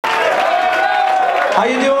How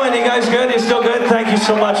you doing? You guys good? You still good? Thank you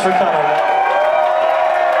so much for coming.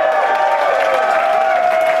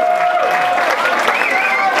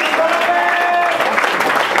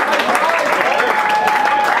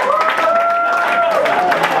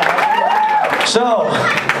 So,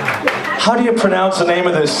 how do you pronounce the name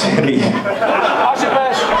of this city?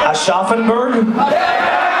 Aschaffenburg?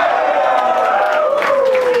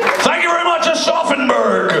 Thank you very much,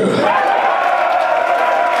 Aschaffenburg!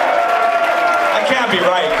 I can't be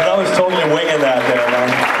right, because I was totally winging that there, man.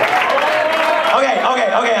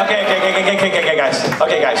 Okay, guys.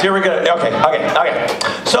 Okay, guys, here we go. Okay.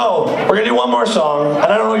 So, we're gonna do one more song, and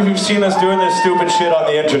I don't know if you've seen us doing this stupid shit on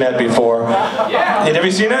the internet before. Yeah. Have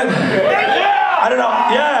you seen it? I don't know.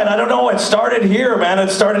 Yeah, and I don't know. It started here, man. It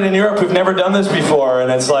started in Europe. We've never done this before, and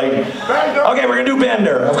it's like, okay, we're gonna do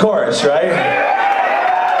Bender, of course, right?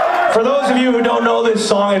 For those of you who don't know this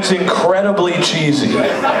song, it's incredibly cheesy.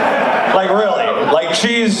 Like really, like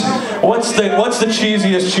cheese. What's the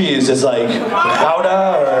cheesiest cheese? It's like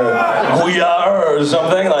Gouda or Gruyere or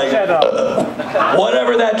something like.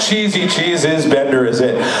 Whatever that cheesy cheese is, Bender is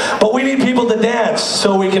it. But we need people to dance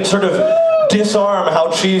so we can sort of disarm how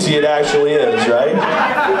cheesy it actually is, right?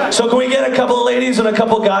 So can we get a couple of ladies and a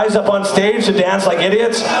couple of guys up on stage to dance like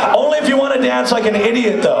idiots? Only if you want to dance like an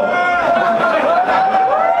idiot, though.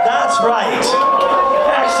 That's right.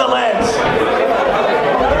 Excellent.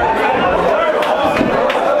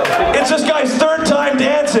 It's this guy's third time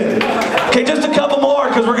dancing. Okay, just a couple more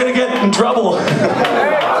because we're going to get in trouble.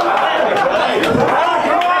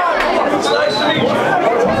 It's nice to meet you.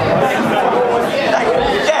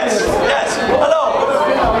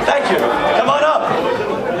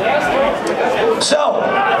 So,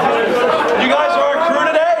 you guys are our crew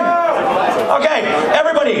today? Okay,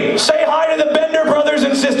 everybody, say hi to the Bender brothers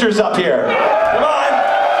and sisters up here. Come on.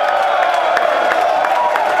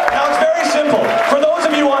 Now, it's very simple. For those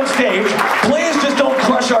of you on stage, please just don't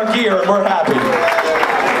crush our gear and we're happy.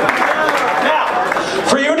 Now,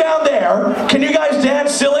 for you down there, can you guys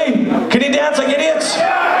dance silly? Can you dance like idiots?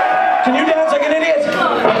 Can you dance like an idiot?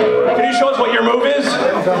 Can you show us what your move is?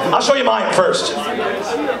 I'll show you mine first.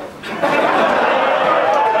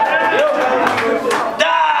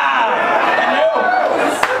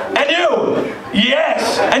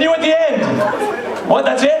 Yes! And you at the end! What,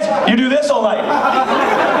 that's it? You do this all night?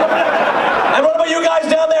 And what about you guys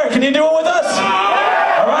down there? Can you do it with us?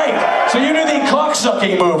 Alright, so you do the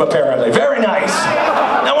cock-sucking move apparently. Very nice.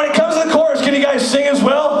 Now when it comes to the chorus, can you guys sing as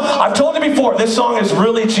well? I've told you before, this song is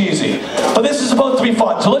really cheesy. But this is supposed to be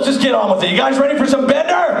fun, so let's just get on with it. You guys ready for some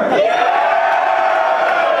Bender? Yeah!